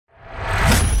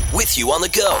with you on the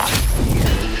go.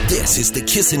 This is the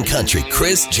Kissin' Country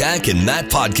Chris, Jack, and Matt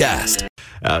podcast.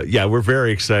 We're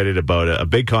very excited about a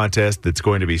big contest that's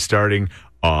going to be starting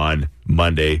on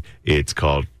Monday. It's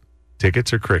called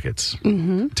Tickets or Crickets.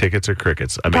 Mm-hmm. Tickets or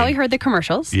Crickets. Probably heard the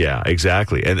commercials. Yeah,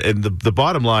 exactly. And the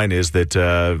bottom line is that,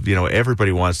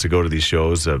 everybody wants to go to these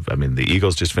shows. The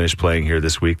Eagles just finished playing here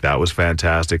this week. That was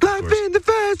fantastic. Life in the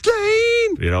fast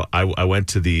lane. I went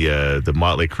to the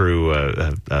Motley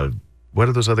Crue, what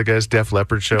are those other guys? Def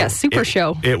Leppard show? Yeah, super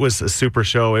show. It was a super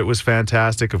show. It was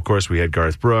fantastic. Of course, we had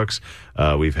Garth Brooks.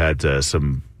 We've had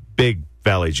some big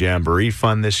Valley Jamboree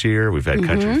fun this year. We've had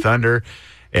Country Thunder.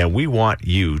 And we want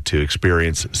you to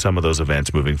experience some of those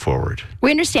events moving forward.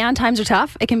 We understand times are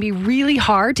tough. It can be really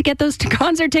hard to get those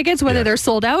concert tickets, whether they're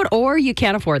sold out or you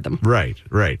can't afford them. Right.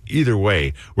 Either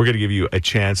way, we're going to give you a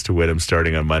chance to win them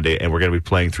starting on Monday. And we're going to be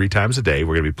playing 3 times a day.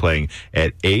 We're going to be playing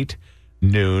at 8,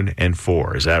 noon, and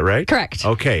 4. Is that right? Correct.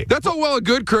 Okay. That's all well and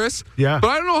good, Chris. Yeah. But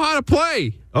I don't know how to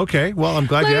play. Okay. Well, I'm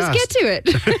glad you Let us asked. get to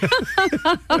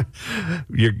it.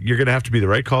 You're going to have to be the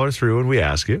right caller through when we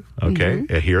ask you, okay?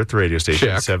 Here at the radio station,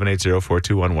 Check.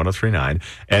 780-421-1039.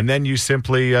 And then you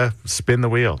simply spin the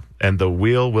wheel. And the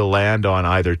wheel will land on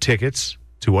either tickets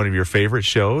to one of your favorite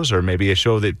shows, or maybe a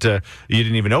show that you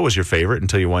didn't even know was your favorite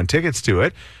until you won tickets to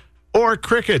it, or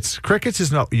crickets. Crickets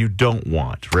is not you don't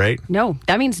want, right? No,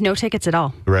 that means no tickets at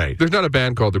all. Right. There's not a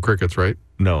band called the Crickets, right?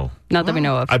 No. Not that we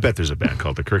know of. I bet there's a band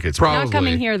called the Crickets. Probably. Not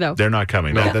coming here, though. They're not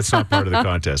coming. No, that's not part of the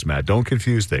contest, Matt. Don't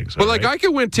confuse things. But all right? I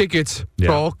can win tickets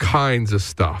for all kinds of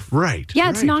stuff. Right. Yeah,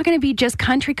 it's right. not going to be just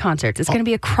country concerts. It's going to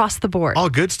be across the board. All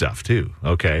good stuff, too,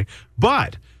 okay?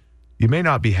 But you may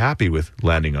not be happy with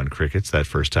landing on crickets that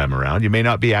first time around. You may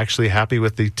not be actually happy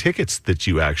with the tickets that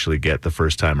you actually get the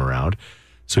first time around.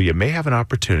 So you may have an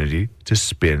opportunity to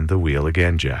spin the wheel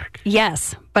again, Jack.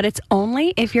 Yes, but it's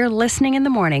only if you're listening in the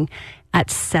morning at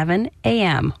 7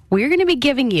 a.m. We're going to be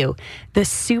giving you the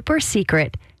super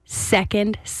secret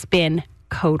second spin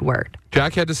code word.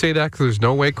 Jack had to say that because there's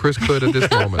no way Chris could at this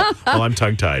moment. Well, I'm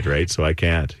tongue-tied, right? So I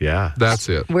can't. Yeah. That's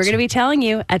it. We're going to be telling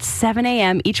you at 7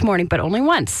 a.m. each morning, but only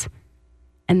once.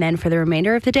 And then for the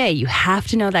remainder of the day, you have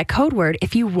to know that code word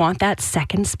if you want that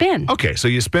second spin. Okay, so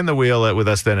you spin the wheel with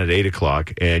us then at 8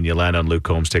 o'clock, and you land on Luke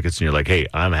Combs tickets, and you're like, hey,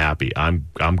 I'm happy. I'm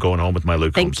going home with my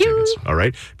Luke Combs tickets. All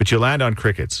right? But you land on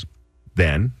crickets.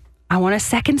 Then? I want a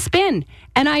second spin.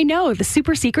 And I know the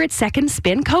super secret second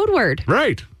spin code word.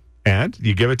 Right. And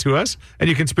you give it to us, and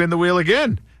you can spin the wheel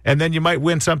again. And then you might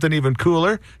win something even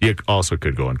cooler. You also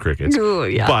could go on crickets. Ooh,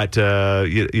 yeah. But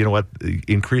you know what?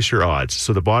 Increase your odds.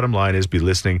 So the bottom line is be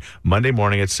listening Monday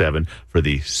morning at 7 for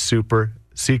the super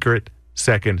secret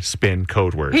second spin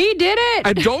code word. He did it.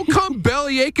 And don't come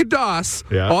bellyache DOS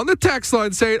on the text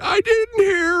line saying, I didn't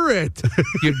hear it.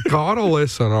 You gotta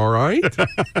listen, all right?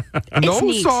 No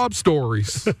neat. sob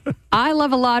stories. I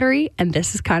love a lottery, and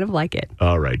this is kind of like it.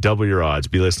 All right, double your odds.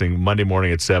 Be listening Monday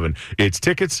morning at 7. It's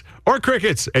tickets or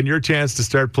crickets, and your chance to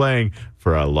start playing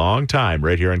for a long time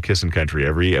right here on Kissin' Country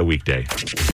every weekday.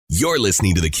 You're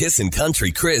listening to the Kissin'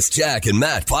 Country Chris, Jack, and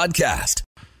Matt podcast.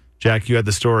 Jack, you had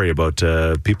the story about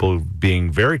people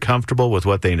being very comfortable with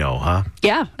what they know, huh?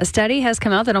 Yeah, a study has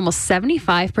come out that almost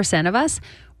 75% of us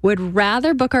would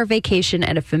rather book our vacation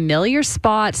at a familiar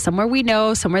spot, somewhere we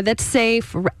know, somewhere that's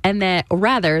safe, and that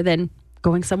rather than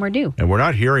going somewhere new. And we're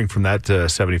not hearing from that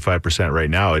 75% right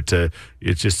now.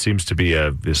 It just seems to be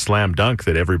a slam dunk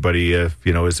that everybody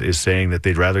is saying that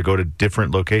they'd rather go to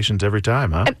different locations every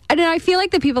time, huh? And I feel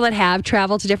like the people that have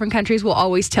traveled to different countries will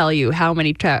always tell you how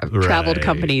many traveled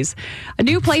companies. A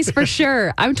new place for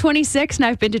sure. I'm 26 and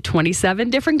I've been to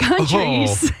 27 different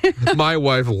countries. Oh, my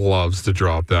wife loves to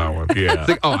drop that one. Yeah. It's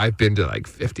like, I've been to like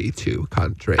 52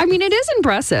 countries. I mean, it is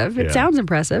impressive. It sounds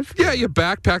impressive. Yeah, you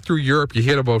backpack through Europe, you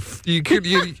hit about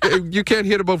you can't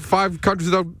hit about 5 countries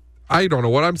without. I don't know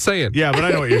what I'm saying. Yeah, but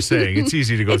I know what you're saying. It's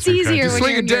easy to go It's through easier countries. when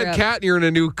Swing you're a in dead Europe. cat and you're in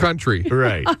a new country.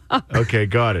 Right. Okay,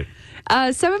 got it.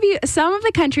 Some of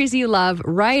the countries you love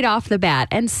right off the bat,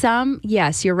 and some,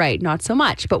 yes, you're right, not so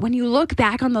much. But when you look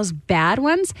back on those bad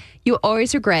ones, you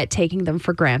always regret taking them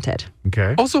for granted.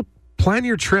 Okay. Also, plan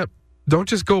your trip. Don't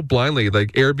just go blindly.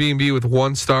 Like Airbnb with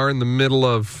 1 star in the middle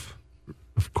of.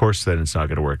 Of course, then it's not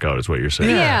going to work out, is what you're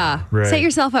saying. Yeah. Right. Set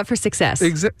yourself up for success.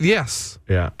 Yes.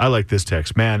 Yeah, I like this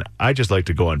text. Man, I just like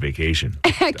to go on vacation.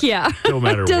 Heck yeah. No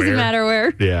matter Doesn't where. matter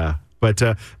where. Yeah. But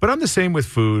I'm the same with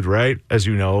food, right? As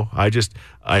you know, I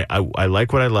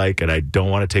like what I like, and I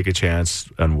don't want to take a chance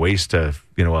and waste a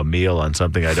meal on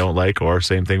something I don't like, or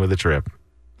same thing with a trip.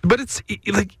 But it's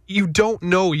like you don't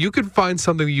know. You could find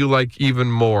something you like even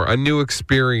more, a new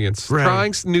experience, Right.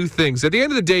 trying new things. At the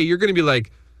end of the day, you're going to be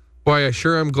like, Boy, I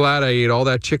sure am glad I ate all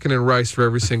that chicken and rice for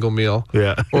every single meal.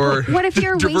 Yeah. Or What if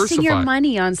you're wasting your diversify.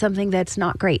 money on something that's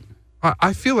not great?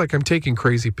 I feel like I'm taking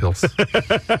crazy pills.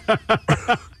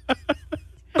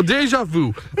 Deja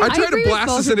vu. I try to agree blast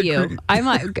with us both of into.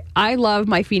 you. I love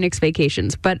my Phoenix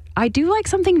vacations, but I do like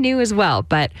something new as well.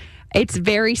 But it's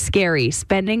very scary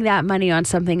spending that money on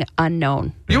something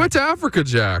unknown. You went to Africa,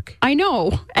 Jack. I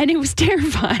know, and it was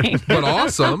terrifying. But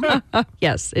awesome.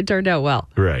 Yes, it turned out well.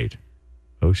 Right.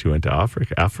 Oh, she went to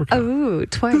Africa. Ooh,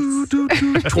 twice. Drop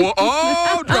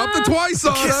the twice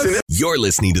on us. You're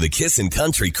listening to the Kissin'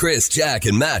 Country Chris, Jack,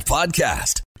 and Matt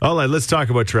podcast. All right, let's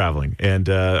talk about traveling. And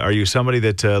are you somebody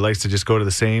that likes to just go to the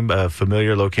same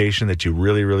familiar location that you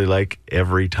really, really like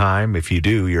every time? If you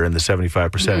do, you're in the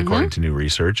 75% according to new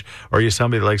research. Or are you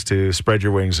somebody that likes to spread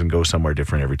your wings and go somewhere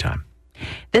different every time?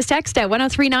 This text at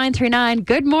 103939.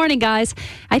 Good morning, guys.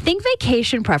 I think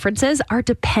vacation preferences are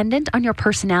dependent on your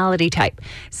personality type.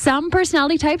 Some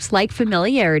personality types like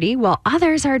familiarity, while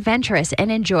others are adventurous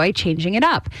and enjoy changing it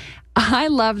up. I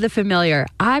love the familiar.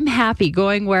 I'm happy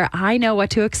going where I know what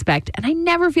to expect, and I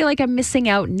never feel like I'm missing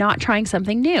out not trying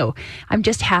something new. I'm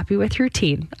just happy with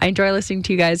routine. I enjoy listening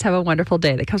to you guys. Have a wonderful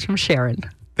day. That comes from Sharon.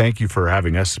 Thank you for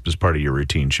having us as part of your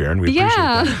routine, Sharon. We appreciate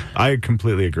that. I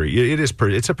completely agree.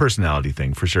 It's a personality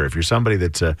thing for sure. If you're somebody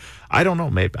that's, I don't know,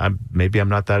 maybe I'm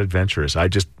not that adventurous. I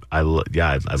Says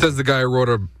the guy who wrote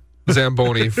a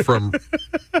Zamboni from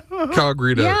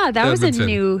Calgary to that was a Edmonton.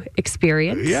 new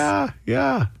experience.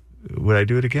 Yeah. Would I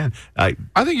do it again? I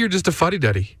think you're just a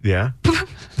fuddy-duddy. Yeah.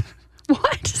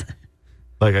 What?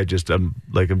 Like I'm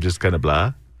just kind of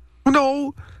blah.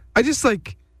 No, I just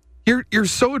like you're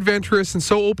so adventurous and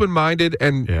so open-minded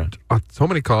and so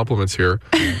many compliments here.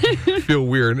 Feel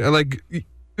weird and like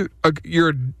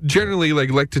you're generally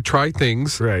like to try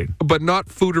things, Right. But not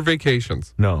food or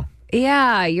vacations. No.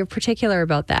 Yeah, you're particular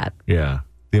about that. Yeah.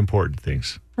 The important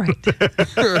things. Right.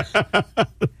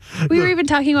 We were even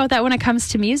talking about that when it comes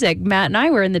to music. Matt and I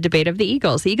were in the debate of the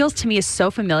Eagles. The Eagles to me is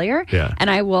so familiar. Yeah. And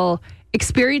I will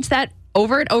experience that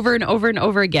over and over and over and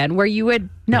over again where you would,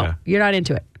 you're not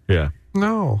into it. Yeah.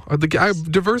 No, I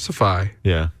diversify.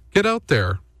 Yeah. Get out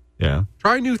there. Yeah.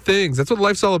 Try new things. That's what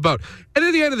life's all about. And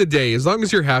at the end of the day, as long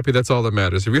as you're happy, that's all that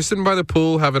matters. If you're sitting by the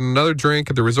pool having another drink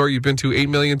at the resort you've been to 8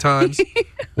 million times,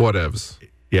 whatevs.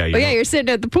 Yeah. You're sitting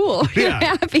at the pool. You're Yeah.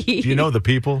 happy. You know the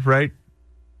people, right?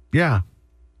 Yeah.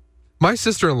 My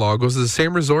sister-in-law goes to the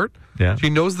same resort. Yeah. She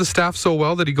knows the staff so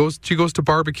well that she goes to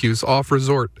barbecues off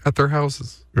resort at their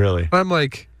houses. Really? And I'm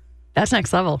like, That's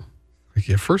next level.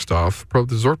 yeah, first off, the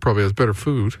resort probably has better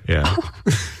food. Yeah.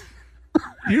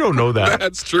 You don't know that.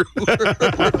 That's true.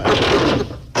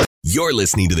 You're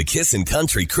listening to the Kissin'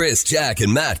 Country Chris, Jack,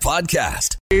 and Matt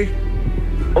podcast.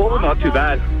 Oh, not too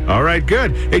bad. All right,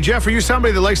 good. Hey, Jeff, are you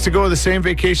somebody that likes to go to the same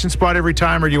vacation spot every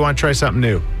time, or do you want to try something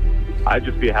new? I'd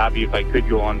just be happy if I could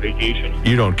go on vacation.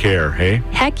 You don't care, hey?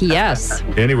 Heck yes.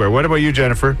 Anywhere. What about you,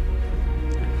 Jennifer?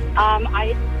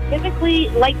 I typically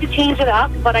like to change it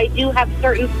up, but I do have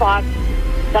certain spots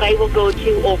that I will go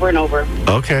to over and over.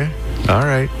 Okay. All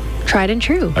right. Tried and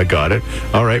true. I got it.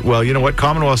 All right. Well, you know what?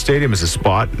 Commonwealth Stadium is a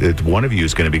spot that one of you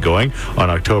is going to be going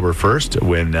on October 1st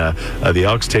when the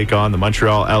Elks take on the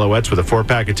Montreal Alouettes with a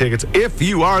 4-pack of tickets. If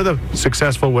you are the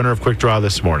successful winner of Quick Draw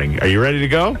this morning. Are you ready to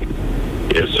go?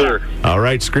 Yes, sir. All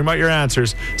right. Scream out your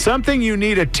answers. Something you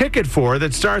need a ticket for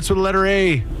that starts with the letter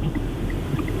A.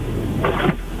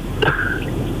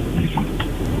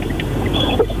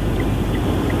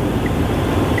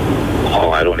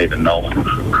 Oh, I don't even know.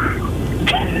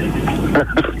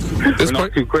 This We're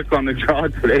not too quick on the draw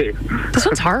today. This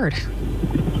one's hard.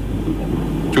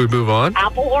 Should we move on?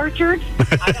 Apple orchard?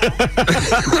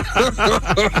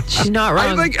 She's not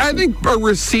wrong. I think a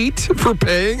receipt for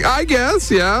paying, I guess,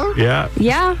 yeah. Yeah.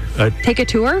 Yeah. Take a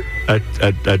tour. A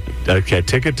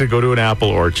ticket to go to an apple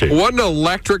orchard. What an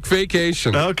electric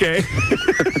vacation. Okay.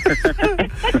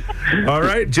 All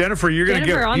right, Jennifer, you're going to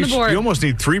Jennifer, on the board. You almost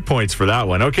need 3 points for that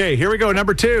one. Okay, here we go.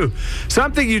 Number 2.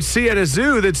 Something you'd see at a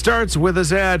zoo that starts with a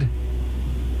Z.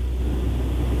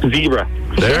 Zebra.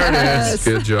 There it is.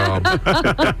 Good job.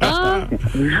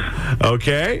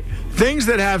 Okay. Things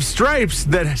that have stripes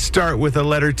that start with a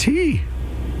letter T.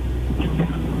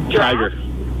 Tiger.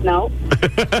 No.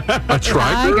 A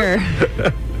tiger?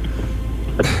 Tiger.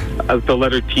 The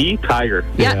letter T, tiger.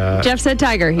 Yeah. Jeff said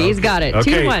tiger. He's got it.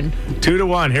 Okay. 2-1.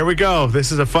 2-1. Here we go.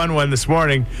 This is a fun one this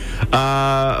morning.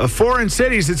 Foreign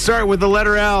cities that start with the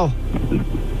letter L.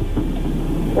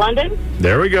 London?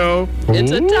 There we go.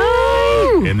 It's a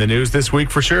tie. In the news this week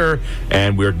for sure.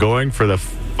 And we're going for the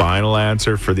final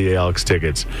answer for the Elks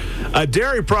tickets. A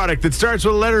dairy product that starts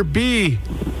with the letter B.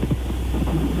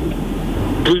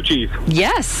 Blue cheese.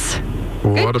 Yes.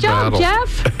 What Good a job, battle.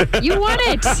 Jeff. You won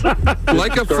it.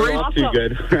 Like a freight, Not too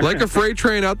good. like a freight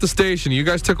train out the station. You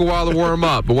guys took a while to warm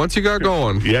up, but once you got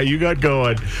going. Yeah, you got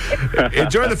going.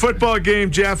 Enjoy the football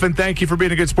game, Jeff, and thank you for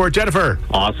being a good sport. Jennifer.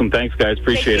 Awesome. Thanks, guys.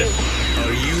 Appreciate it.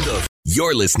 Are you the...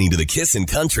 You're listening to the Kissin'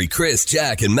 Country Chris,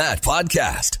 Jack, and Matt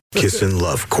podcast. Kissin'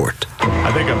 Love Court.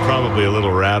 I think I'm probably a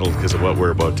little rattled because of what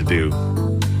we're about to do.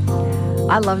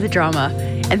 I love the drama,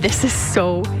 and this is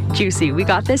so juicy. We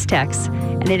got this text,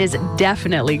 and it is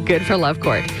definitely good for Love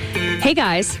Court. Hey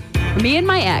guys, me and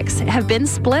my ex have been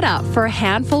split up for a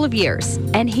handful of years,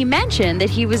 and he mentioned that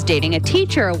he was dating a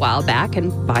teacher a while back,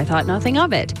 and I thought nothing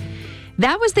of it.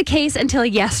 That was the case until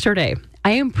yesterday.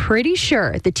 I am pretty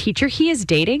sure the teacher he is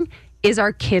dating is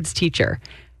our kid's teacher.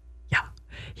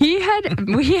 We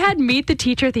had meet the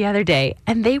teacher the other day,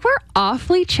 and they were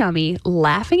awfully chummy,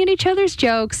 laughing at each other's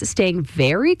jokes, staying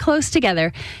very close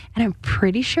together, and I'm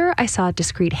pretty sure I saw a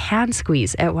discreet hand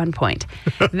squeeze at one point.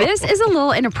 This is a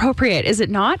little inappropriate, is it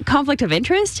not? Conflict of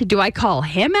interest? Do I call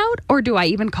him out, or do I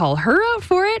even call her out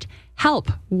for it?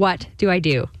 Help. What do I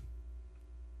do?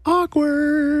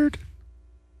 Awkward.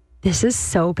 This is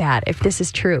so bad if this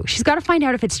is true. She's got to find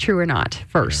out if it's true or not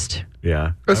first.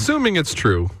 Yeah. Assuming it's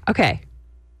true, Okay.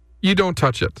 you don't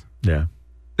touch it. Yeah.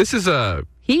 This is a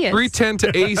He is. 310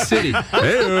 to A City.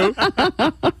 Hey-o.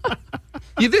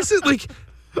 Yeah, this is like,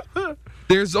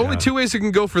 there's only two ways it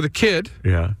can go for the kid.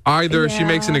 Yeah. Either she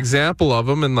makes an Yeah. example of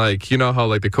him, and like, you know how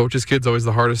like the coach's kid's always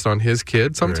the hardest on his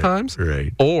kid sometimes?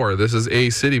 Right. Or this is A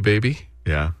City, baby.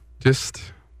 Yeah. Just,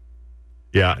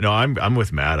 Yeah. No, I'm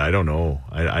with Matt. I don't know.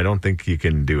 I don't think you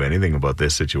can do anything about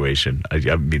this situation. I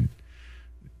mean,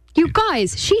 You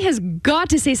guys, she has got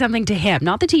to say something to him,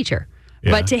 not the teacher,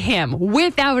 Yeah. but to him,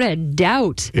 without a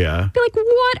doubt. yeah. Be like,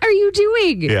 what are you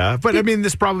doing? Yeah. But I mean,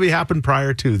 this probably happened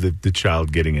prior to the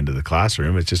child getting into the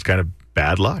classroom. It's just kind of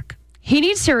bad luck. He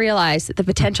needs to realize the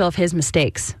potential of his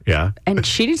mistakes, Yeah. and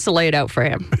she needs to lay it out for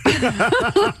him.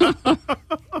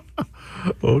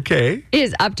 Okay. It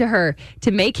is up to her to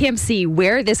make him see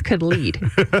where this could lead.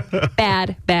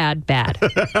 Bad, bad, bad.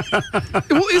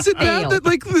 well, is it bad Fail. that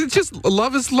like, it's just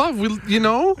love is love, you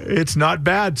know? It's not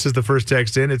bad, says the first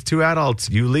text in. It's two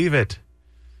adults. You leave it.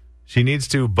 She needs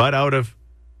to butt out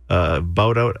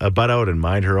and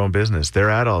mind her own business.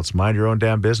 They're adults. Mind your own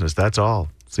damn business. That's all.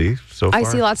 See, so far. I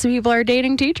see lots of people are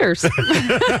dating teachers.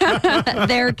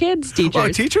 They're kids' teachers. Well,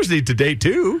 teachers need to date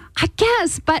too. I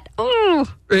guess, but oh,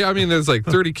 Yeah, I mean, there's like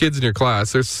 30 kids in your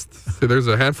class. There's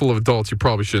a handful of adults you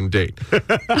probably shouldn't date.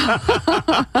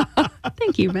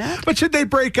 thank you, Matt. But should they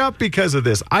break up because of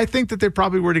this? I think that they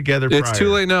probably were together prior. It's too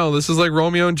late now. This is like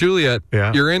Romeo and Juliet.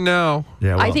 Yeah. You're in now.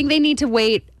 Yeah, well, I think they need to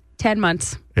wait 10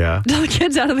 months Yeah. until the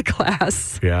kid's out of the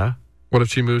class. Yeah. What if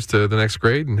she moves to the next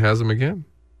grade and has them again?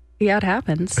 Yeah, it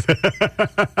happens.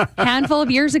 Handful of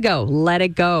years ago. Let it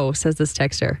go, says this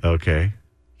texter. Okay.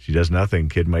 She does nothing.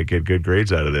 Kid might get good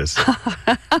grades out of this.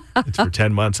 It's for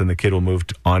 10 months and the kid will move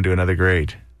on to another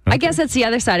grade. I guess that's the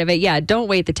other side of it. Yeah, don't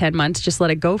wait the 10 months. Just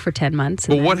let it go for 10 months.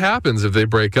 Well, what happens if they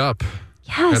break up?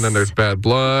 Yes. And then there's bad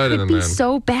blood. It'd And be then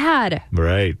so bad.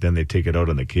 Right. Then they take it out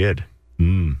on the kid.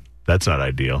 That's not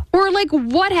ideal. Or like,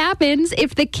 what happens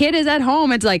if the kid is at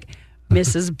home? It's like,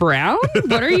 Mrs. Brown,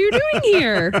 what are you doing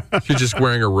here? she's just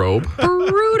wearing a robe.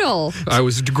 Brutal. I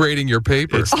was grading your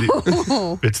paper.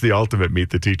 It's the ultimate meet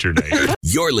the teacher night.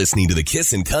 You're listening to the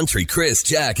Kissin' Country Chris,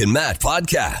 Jack, and Matt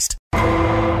podcast.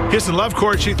 Kiss and Love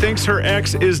Court. She thinks her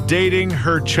ex is dating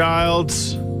her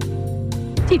child's.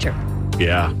 Teacher.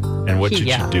 Yeah. And what should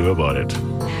Yeah. she do about it?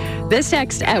 This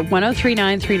text at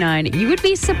 103939, you would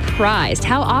be surprised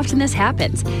how often this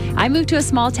happens. I moved to a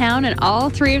small town and all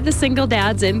three of the single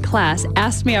dads in class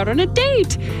asked me out on a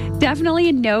date. Definitely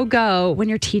a no-go when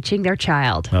you're teaching their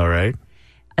child. All right.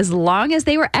 As long as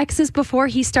they were exes before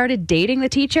he started dating the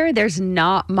teacher, there's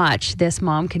not much this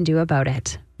mom can do about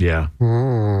it. Yeah.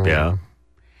 Yeah.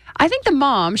 I think the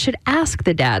mom should ask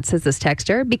the dad, says this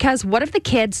texter, because what if the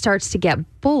kid starts to get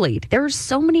bullied? There are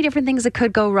so many different things that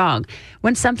could go wrong.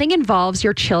 When something involves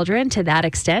your children to that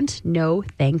extent, no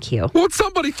thank you. What'd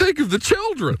somebody think of the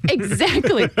children?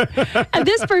 Exactly. And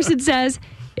this person says,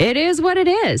 it is what it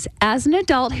is. As an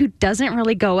adult who doesn't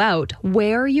really go out,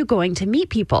 where are you going to meet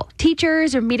people?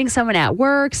 Teachers or meeting someone at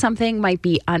work, something might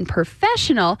be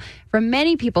unprofessional from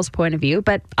many people's point of view,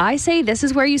 but I say this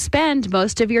is where you spend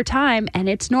most of your time and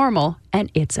it's normal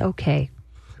and it's okay.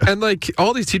 And like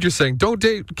all these teachers saying, don't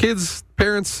date kids,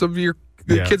 parents of your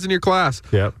Yeah. kids in your class.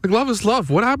 Yep. Like love is love.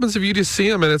 What happens if you just see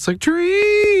them and it's like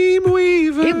dream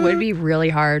Dreamweaver. It would be really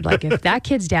hard. Like if that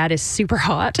kid's dad is super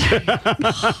hot.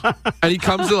 And he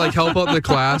comes to like help out in the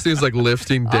class. And he's like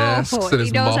lifting desks and and he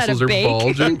his knows how to muscles are bake.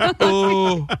 bulging.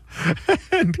 Oh,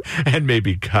 and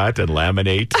maybe cut and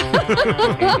laminate.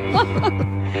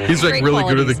 he's like Great really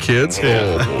good at the qualities. kids.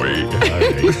 Oh, wait.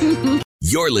 All right.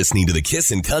 You're listening to the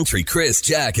Kissin' Country Chris,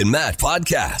 Jack, and Matt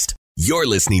podcast. You're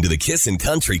listening to the Kissin'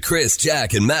 Country Chris,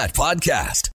 Jack, and Matt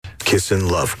podcast. Kissin'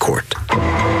 Love Court.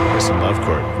 Kissin' Love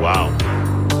Court. Wow.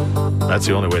 That's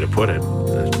the only way to put it.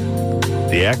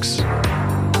 The ex,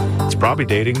 it's probably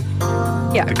dating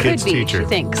Yeah, the could kid's be, teacher. she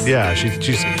thinks. Yeah,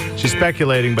 she's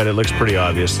speculating, but it looks pretty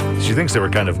obvious. She thinks they were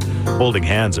kind of holding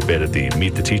hands a bit at the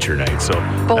Meet the Teacher night. So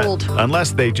Bold.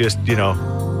 unless they just,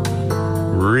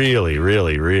 really,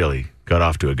 really, really got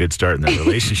off to a good start in their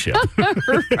relationship.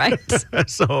 Right.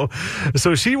 So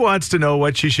she wants to know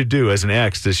what she should do as an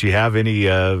ex. Does she have any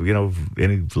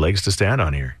legs to stand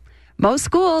on here? Most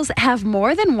schools have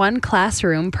more than one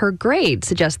classroom per grade,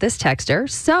 suggests this texter.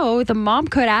 So the mom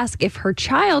could ask if her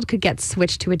child could get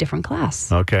switched to a different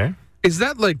class. Okay. Is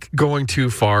that like going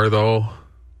too far though?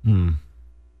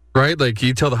 Right? Like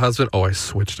you tell the husband, "Oh, I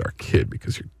switched our kid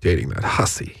because you're dating that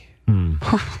hussy."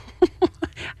 I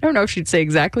don't know if she'd say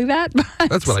exactly that, but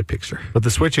That's what I picture. But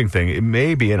the switching thing, it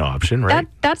may be an option, right?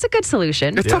 that's a good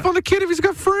solution. It's tough on the kid if he's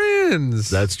got friends.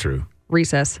 That's true.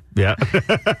 Recess. Yeah.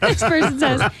 This person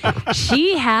says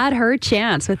she had her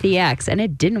chance with the ex and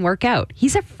it didn't work out.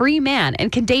 He's a free man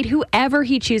and can date whoever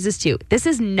he chooses to. This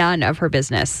is none of her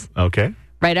business. Okay.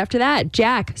 Right after that,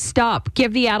 Jack, stop.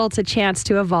 Give the adults a chance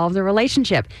to evolve the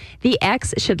relationship. The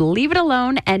ex should leave it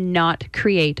alone and not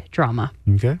create drama.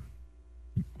 Okay.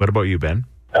 What about you, Ben?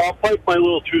 I'll pipe my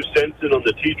little 2 cents in on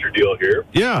the teacher deal here.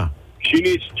 Yeah. She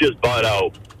needs to just butt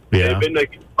out. Yeah. They've been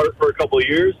apart for a couple of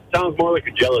years. Sounds more like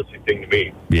a jealousy thing to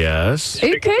me. Yes. It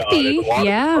Think could about be, it.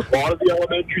 yeah. A lot of the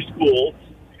elementary schools,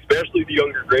 especially the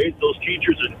younger grades, those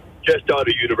teachers are just out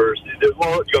of university. There's a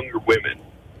lot of younger women.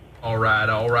 all right.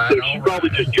 So she's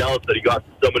probably just jealous that he got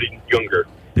somebody younger.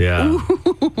 Yeah.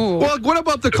 Well, what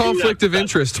about the conflict of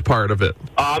interest part of it?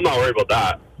 I'm not worried about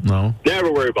that. No.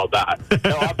 Never worry about that.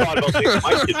 No, I thought about taking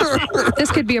my kids.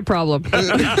 This could be a problem.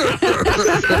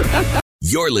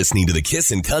 You're listening to the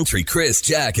Kissin' Country Chris,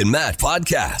 Jack, and Matt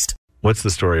podcast. What's the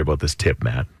story about this tip,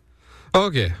 Matt?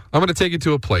 Okay, I'm going to take you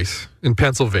to a place in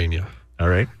Pennsylvania. All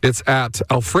right. It's at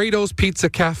Alfredo's Pizza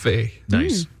Cafe.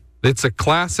 Nice. It's a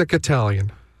classic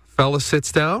Italian. Fella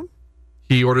sits down.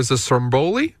 He orders a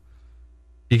stromboli.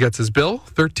 He gets his bill,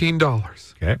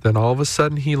 $13. Okay. Then all of a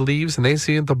sudden he leaves, and they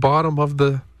see at the bottom of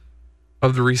the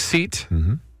receipt,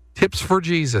 tips for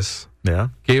Jesus. Yeah.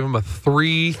 Gave him a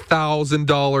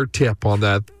 $3,000 tip on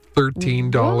that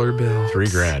 $13 bill.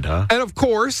 $3,000, huh? And of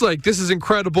course, like, this is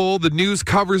incredible. The news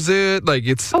covers it. Like,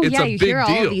 it's Oh, it's yeah, a you big hear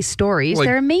deal. all of these stories. Like,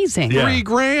 They're amazing. Yeah.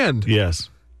 $3,000. Yes.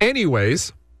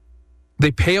 Anyways,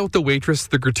 they pay out the waitress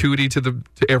the gratuity to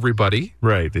everybody.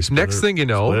 Right. They split Next it, thing you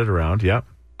know- split it around. Yeah.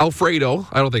 Alfredo,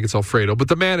 I don't think it's Alfredo, but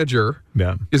the manager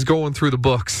Yeah. is going through the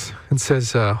books and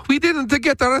says, "We didn't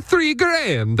get our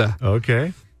 $3,000."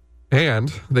 Okay.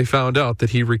 And they found out that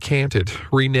he recanted,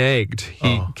 reneged.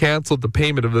 He canceled the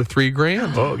payment of the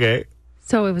 $3,000. Okay.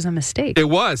 So it was a mistake. It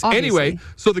was. Obviously. Anyway,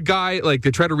 so the guy, like, they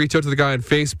tried to reach out to the guy on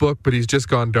Facebook, but he's just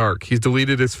gone dark. He's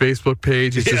deleted his Facebook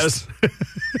page. He's just, Yes.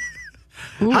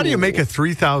 How do you make a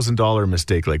 $3,000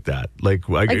 mistake like that? Like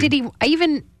did he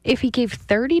even if he gave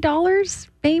 $30,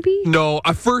 maybe? no,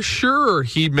 for sure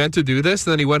he meant to do this.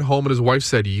 And then he went home and his wife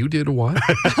said, "You did what?"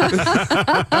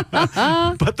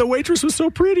 But the waitress was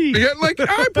so pretty. Yeah, like,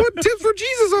 I put tips for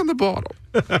Jesus on the bottle.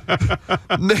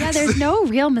 Yeah, there's no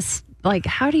real like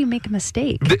how do you make a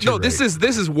mistake? No, this is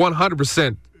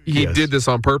 100%. He Yes. did this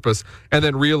on purpose and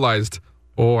then realized,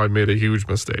 oh, I made a huge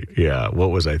mistake. Yeah.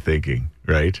 What was I thinking?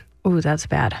 Right. Oh, that's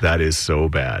bad. That is so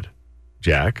bad.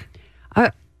 Jack,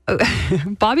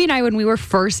 Bobby and I, when we were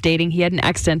first dating, he had an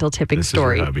accidental tipping this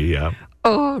story. is your hubby. Yeah.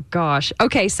 Oh gosh.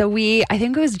 Okay, so I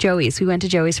think it was Joey's. We went to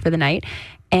Joey's for the night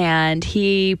and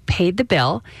he paid the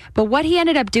bill. But what he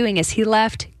ended up doing is he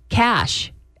left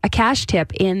a cash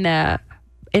tip in the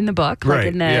book, like Right.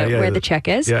 in the Yeah, yeah. where the check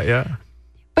is. Yeah. Yeah.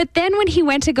 But then when he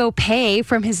went to go pay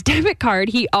from his debit card,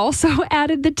 he also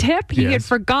added the tip. He had Yes.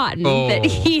 forgotten that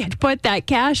he had put that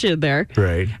cash in there.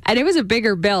 Right. And it was a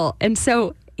bigger bill. And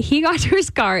so he got to his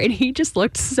car and he just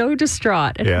looked so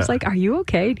distraught. And I Yeah. was like, "Are you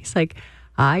okay?" And he's like,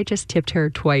 "I just tipped her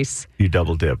twice You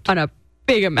double dipped. on a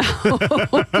big amount.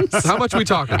 How much are we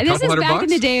talking? And this is $200 back in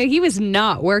the day. He was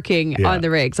not working on the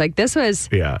rigs. Like this was,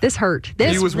 this hurt.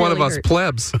 This he was really one of us hurt.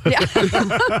 plebs. Yeah.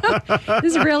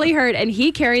 This really hurt. And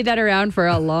he carried that around for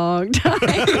a long time.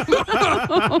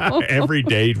 Every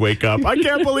day he'd wake up. I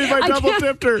can't believe I double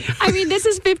tipped her. I mean, this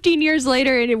is 15 years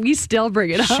later and we still bring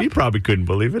it up. She probably couldn't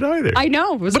believe it either. I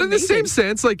know. It was But amazing. in the same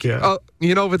sense, like,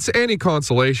 if it's any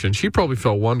consolation, she probably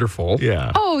felt wonderful.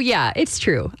 Yeah. Oh, yeah, it's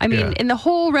true. I mean, in the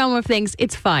whole realm of things,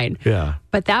 it's fine. Yeah.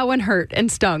 But that one hurt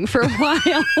and stung for a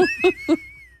while.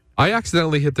 I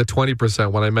accidentally hit the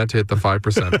 20% when I meant to hit the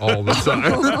 5% all the time.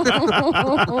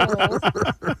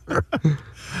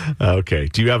 Okay.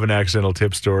 Do you have an accidental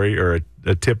tip story or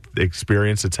a tip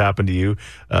experience that's happened to you?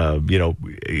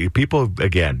 People,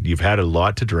 again, you've had a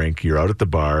lot to drink. You're out at the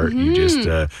bar. You just,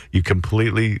 you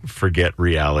completely forget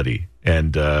reality.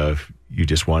 And you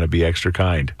just want to be extra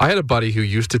kind. I had a buddy who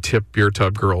used to tip beer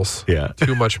tub girls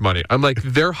too much money. I'm like,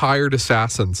 they're hired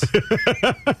assassins.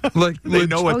 Like They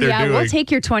know what they're doing. We'll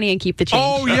take your 20 and keep the change.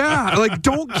 Oh, yeah. Like,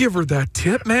 don't give her that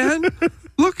tip, man.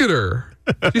 Look at her.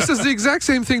 She says the exact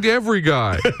same thing to every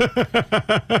guy.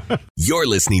 You're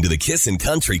listening to the Kissin'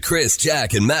 Country Chris,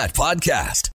 Jack, and Matt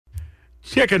podcast.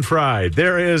 Chicken fried.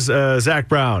 There is Zach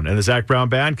Brown and the Zach Brown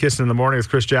Band. Kissing in the Morning with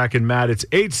Chris, Jack, and Matt. It's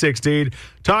 8:16.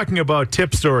 Talking about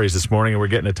tip stories this morning, and we're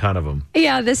getting a ton of them.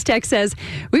 Yeah, this text says,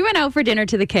 we went out for dinner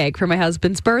to the Keg for my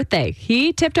husband's birthday.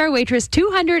 He tipped our waitress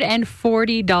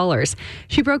 $240.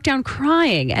 She broke down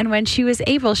crying, and when she was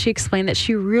able, she explained that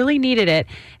she really needed it,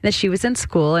 and that she was in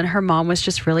school, and her mom was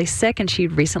just really sick, and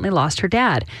she'd recently lost her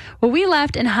dad. Well, we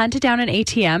left and hunted down an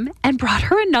ATM and brought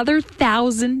her another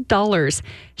 $1,000.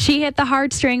 She hit the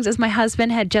heartstrings as my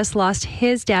husband had just lost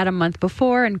his dad a month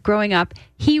before, and growing up,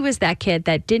 he was that kid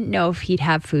that didn't know if he'd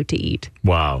have food to eat.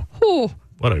 Wow. Ooh.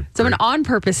 What a So an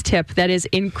on-purpose tip that is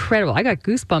incredible. I got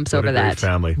goosebumps over great that.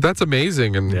 family. That's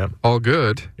amazing and all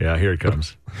good. Yeah, here it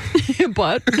comes.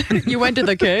 But you went to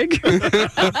the Keg?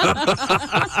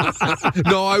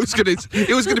 No, it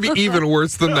was gonna be even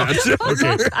worse than that.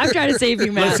 Okay. I'm trying to save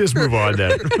you, Matt. Let's just move on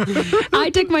then. I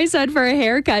took my son for a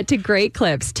haircut to Great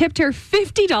Clips, tipped her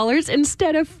 $50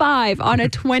 instead of $5 on a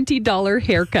 $20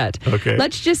 haircut. Okay.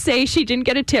 Let's just say she didn't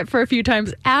get a tip for a few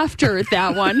times after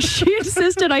that one. She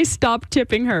insisted I stop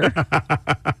tipping her.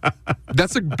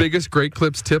 That's the biggest Great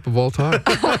Clips tip of all time.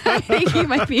 I think you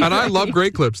might be And I right. love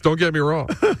Great Clips, don't get me wrong.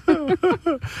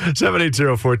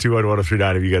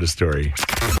 780-421-1039 if you got a story.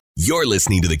 You're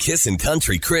listening to the Kissin'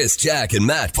 Country Chris, Jack, and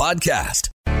Matt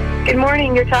podcast. Good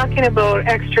morning. You're talking about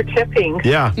extra tipping.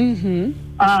 Yeah.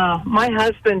 My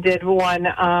husband did one.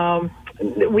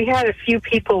 We had a few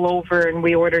people over and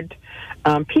we ordered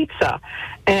pizza.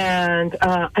 And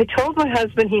I told my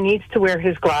husband he needs to wear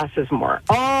his glasses more.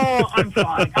 Oh, I'm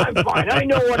fine. I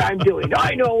know what I'm doing.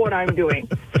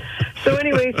 So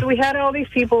anyway, we had all these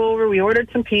people over. We ordered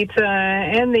some pizza,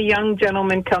 and the young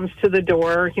gentleman comes to the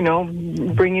door,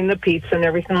 bringing the pizza and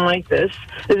everything like this.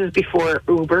 This is before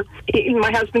Uber.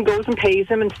 My husband goes and pays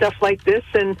him and stuff like this,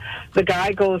 and the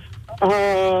guy goes,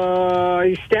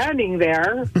 he's standing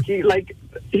there.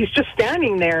 He's just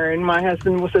standing there, and my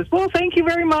husband says, well, thank you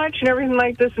very much, and everything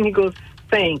like this, and he goes,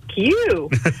 thank you.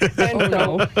 And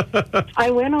I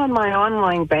went on my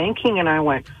online banking, and I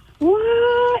went,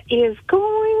 what is going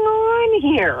on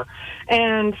here?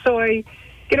 And so I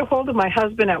get a hold of my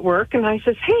husband at work, and I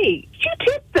says, hey, did you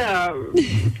tip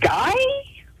the guy?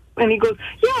 And he goes,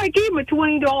 yeah, I gave him a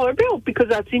 $20 bill because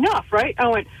that's enough, right? I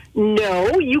went,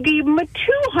 no, you gave him a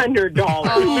 $200.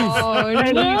 Oh,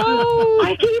 And no. he says,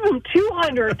 I gave him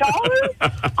 $200?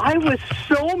 I was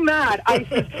so mad. I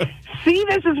said, see,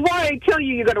 this is why I tell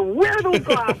you got to wear those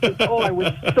glasses. Oh, I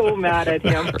was so mad at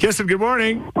him. Kissin', good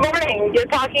morning. Morning. You're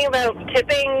talking about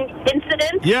tipping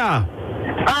incidents. Yeah.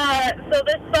 So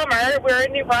this summer, we're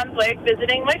in New Brunswick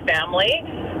visiting my family,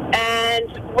 and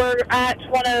we're at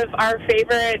one of our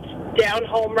favorite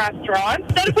down-home restaurants.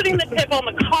 Instead of putting the tip on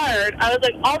the card, I was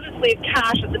like, I'll just leave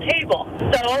cash at the table.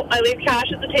 So I leave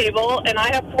cash at the table, and I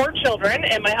have 4 children,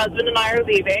 and my husband and I are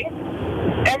leaving.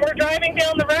 And we're driving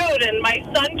down the road, and my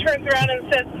son turns around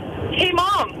and says, hey,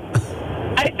 Mom,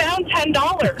 I found $10.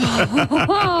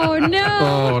 Oh, no.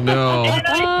 Oh, no. And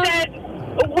I said,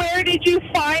 where did you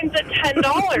find the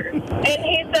 $10? And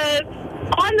he says,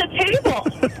 on the table.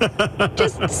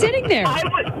 Just sitting there.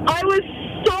 I was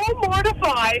so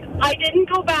mortified. I didn't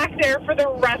go back there for the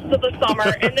rest of the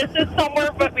summer. And this is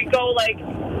somewhere but we go like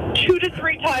 2 to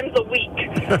 3 times a week.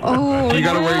 Oh, You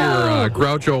got to wear your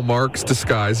Groucho Marx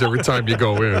disguise every time you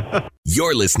go in.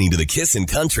 You're listening to the Kissin'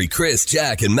 Country Chris,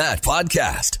 Jack, and Matt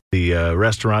podcast. The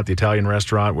restaurant, the Italian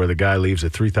restaurant, where the guy leaves a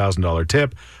 $3,000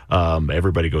 tip.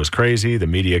 Everybody goes crazy. The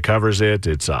media covers it.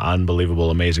 It's an unbelievable,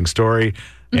 amazing story.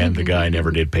 And the guy never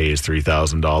did pay his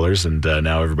 $3,000, and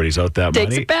now everybody's out that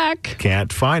Takes money. it back.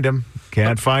 Can't find him.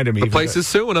 Can't find him. The place is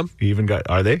suing him.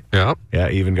 Are they? Yeah. Yeah,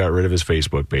 even got rid of his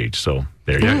Facebook page. So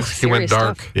there you go. He went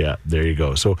dark. Stuff. Yeah, there you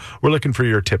go. So we're looking for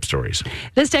your tip stories.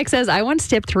 This text says, I once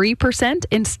tipped 3%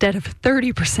 instead of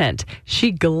 30%.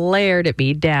 She glared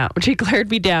me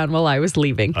down while I was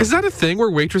leaving. Is that a thing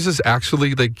where waitresses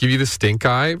actually like give you the stink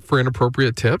eye for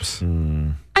inappropriate tips?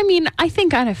 I mean, I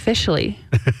think unofficially.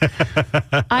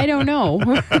 I don't know.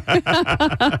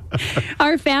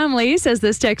 Our family, says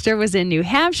this texter, was in New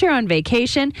Hampshire on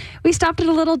vacation. We stopped at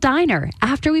a little diner.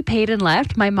 After we paid and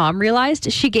left, my mom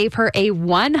realized she gave her a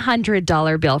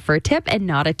 $100 bill for a tip and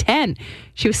not a 10.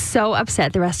 She was so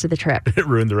upset the rest of the trip. It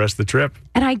ruined the rest of the trip.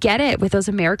 And I get it. With those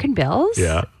American bills,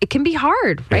 Yeah. it can be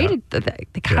hard, right? Yeah.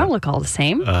 They kind of look all the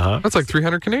same. That's like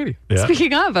 300 Canadian. Yeah.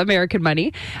 Speaking of American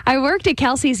money, I worked at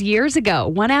Kelsey's years ago.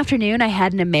 One afternoon, I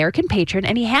had an American patron,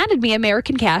 and he handed me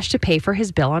American cash to pay for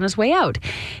his bill on his way out.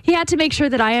 He had to make sure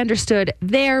that I understood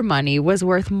their money was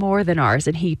worth more than ours,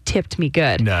 and he tipped me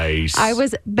good. Nice. I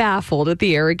was baffled at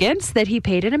the arrogance that he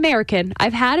paid an American.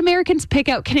 I've had Americans pick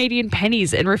out Canadian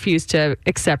pennies and refuse to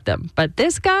accept them, but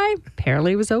this guy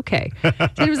apparently was okay.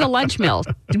 It was a lunch meal.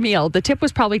 The tip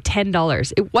was probably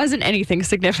 $10. It wasn't anything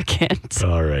significant.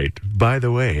 All right. By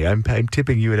the way, I'm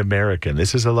tipping you an American.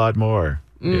 This is a lot more.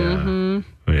 Yeah.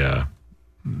 Yeah.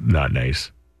 Not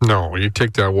nice. No, you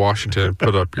take that Washington and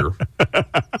put up your...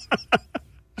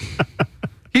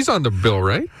 He's on the bill,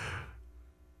 right?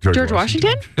 George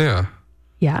Washington? Yeah.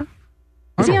 Yeah.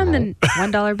 Is he on the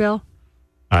 $1 bill?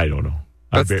 I don't know.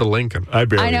 That's the Lincoln. I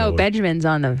barely I know it. Benjamin's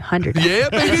on the 100. Yeah,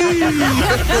 baby!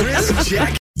 Chris,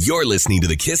 Jack. You're listening to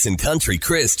the Kissin' Country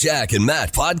Chris, Jack, and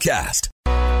Matt podcast.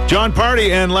 John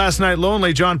Party and Last Night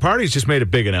Lonely. John Party's just made a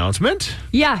big announcement.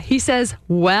 Yeah, he says,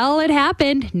 well, it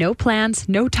happened. No plans,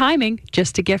 no timing,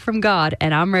 just a gift from God,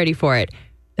 and I'm ready for it.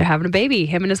 They're having a baby,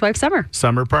 him and his wife, Summer.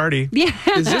 Summer Party. Yeah.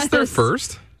 Is this their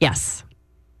first? Yes.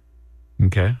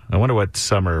 Okay. I wonder what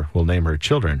Summer will name her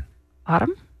children.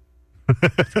 Autumn?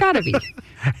 It's gotta be.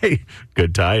 Hey,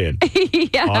 good tie-in.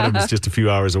 Yeah. Autumn is just a few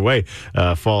hours away.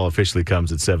 Fall officially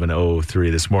comes at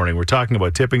 7:03 this morning. We're talking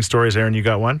about tipping stories. Aaron, you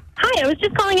got one? Hi, I was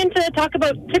just calling in to talk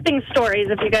about tipping stories,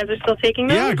 if you guys are still taking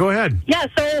them. Yeah, go ahead. Yeah,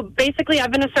 so basically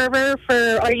I've been a server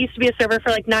I used to be a server for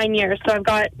like 9 years, so I've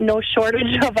got no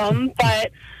shortage of them,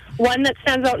 but one that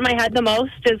stands out in my head the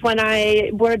most is when I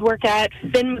would work at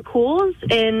Finn McCool's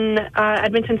in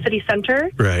Edmonton City Centre.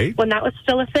 Right. When that was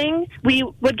still a thing. We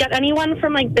would get anyone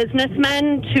from like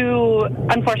businessmen to,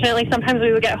 unfortunately, sometimes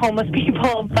we would get homeless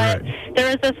people, but there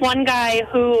was this one guy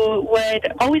who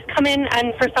would always come in,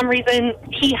 and for some reason,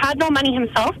 he had no money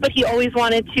himself, but he always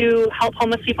wanted to help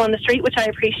homeless people on the street, which I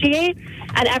appreciate.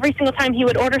 And every single time he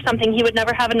would order something, he would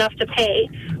never have enough to pay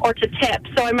or to tip.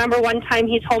 So I remember one time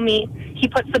he told me, he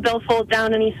puts the billfold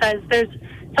down and he says, there's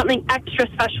something extra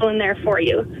special in there for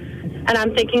you. And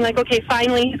I'm thinking like, okay,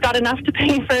 finally he's got enough to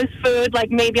pay for his food. Like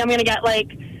maybe I'm going to get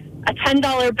like a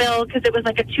 $10 bill, because it was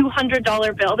like a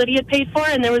 $200 bill that he had paid for,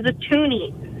 and there was a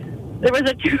toonie. There was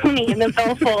a toonie in the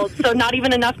billfold, so not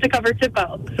even enough to cover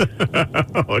tip-out.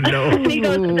 Oh, no. And he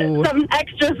goes, there's something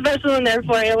extra special in there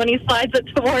for you, when he slides it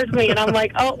towards me. And I'm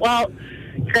like, oh, well,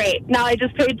 great. Now I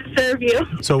just paid to serve you.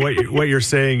 So what you're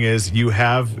saying is you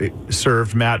have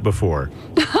served Matt before.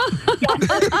 All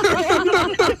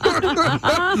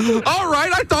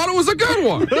right, I thought it was a good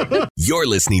one. You're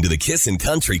listening to the Kissin'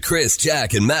 Country Chris,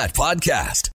 Jack, and Matt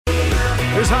podcast.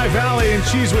 There's High Valley, and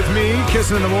she's with me,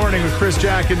 Kissing in the Morning with Chris,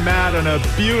 Jack, and Matt on a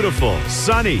beautiful,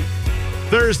 sunny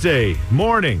Thursday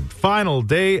morning. Final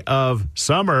day of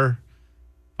summer.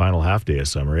 Final half day of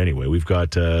summer anyway. We've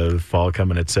got fall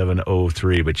coming at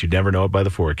 7:03, but you never know it by the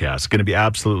forecast. It's going to be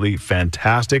absolutely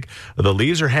fantastic. The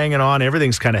leaves are hanging on.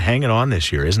 Everything's kind of hanging on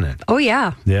this year, isn't it? Oh,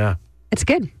 yeah. Yeah. It's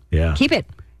good. Yeah. Keep it.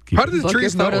 How did the Book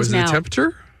trees your know? photos Was it the now.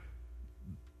 temperature?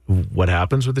 What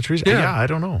happens with the trees? Yeah. I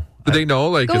don't know. Did they know?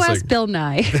 Like, Go it's ask like, Bill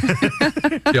Nye.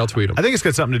 yeah, I'll tweet them. I think it's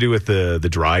got something to do with the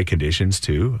dry conditions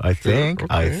too. I think.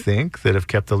 okay. I think that have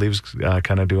kept the leaves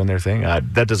kind of doing their thing.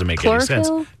 That doesn't make any sense.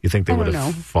 Chlorophyll? You think they I would don't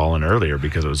have know. fallen earlier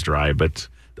because it was dry, but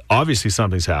obviously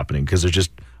something's happening because they're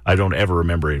just. I don't ever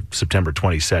remember September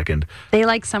 22nd They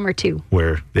like summer, too.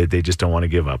 where they just don't want to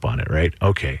give up on it. Right?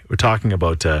 Okay, we're talking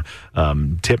about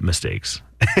tip mistakes,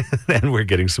 and we're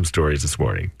getting some stories this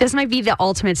morning. This might be the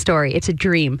ultimate story. It's a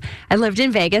dream. I lived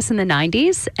in Vegas in the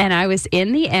 90s, and I was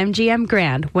in the MGM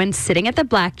Grand when sitting at the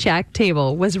blackjack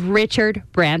table was Richard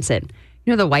Branson.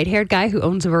 You know, the white-haired guy who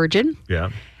owns Virgin? Yeah.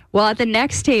 Well, at the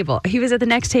next table, he was at the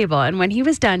next table, and when he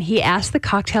was done, he asked the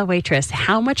cocktail waitress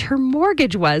how much her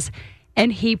mortgage was,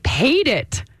 and he paid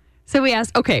it. So we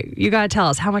asked, okay, you got to tell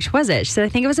us, how much was it? She said, I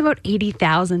think it was about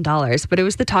 $80,000, but it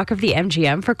was the talk of the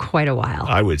MGM for quite a while.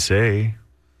 I would say.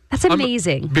 That's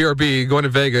amazing. BRB, going to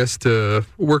Vegas to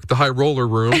work the high roller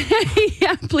room.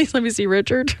 Yeah, please let me see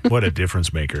Richard. What a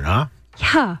difference maker, huh?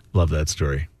 Yeah. Love that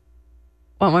story.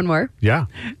 Want one more? Yeah.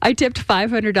 I tipped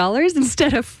 $500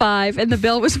 instead of $5, and the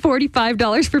bill was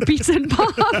 $45 for pizza and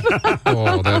pop.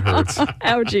 Oh, that hurts.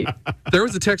 Ouchie. There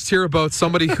was a text here about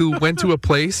somebody who went to a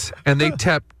place and they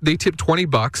tipped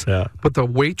 $20, Yeah. but the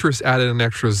waitress added an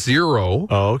extra $0.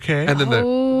 Oh, okay. And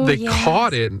then they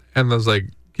caught it, and I was like,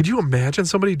 could you imagine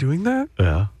somebody doing that?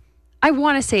 Yeah. I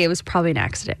want to say it was probably an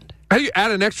accident. How do you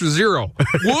add an extra $0?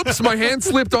 Whoops, my hand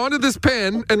slipped onto this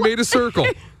pen and made a circle.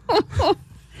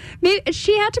 Maybe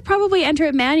she had to probably enter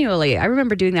it manually. I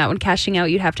remember doing that when cashing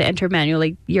out. You'd have to enter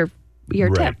manually your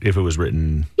Right. tip. If it was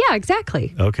written. Yeah,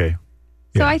 exactly. Okay.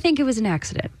 So Yeah. I think it was an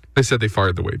accident. They said they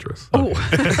fired the waitress.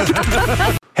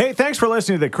 Hey, thanks for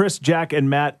listening to the Chris, Jack, and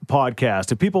Matt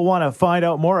podcast. If people want to find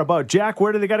out more about Jack,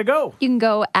 where do they got to go? You can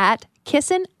go at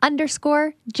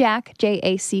kissin_Jack,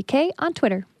 Jack, on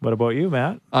Twitter. What about you,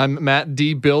 Matt? I'm Matt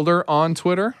D. Builder on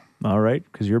Twitter. All right,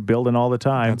 because you're building all the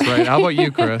time. That's right. How about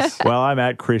you, Chris? Well, I'm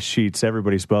at Chris Sheets.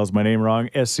 Everybody spells my name wrong,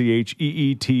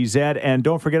 SCHEETZ. And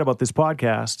don't forget about this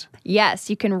podcast. Yes,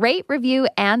 you can rate, review,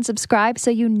 and subscribe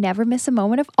so you never miss a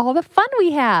moment of all the fun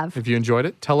we have. If you enjoyed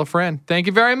it, tell a friend. Thank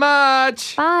you very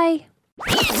much. Bye.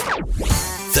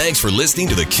 Thanks for listening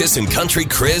to the Kissin' Country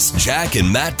Chris, Jack,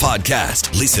 and Matt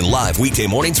podcast. Listen live weekday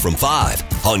mornings from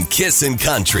 5 on Kissin'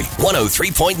 Country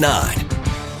 103.9.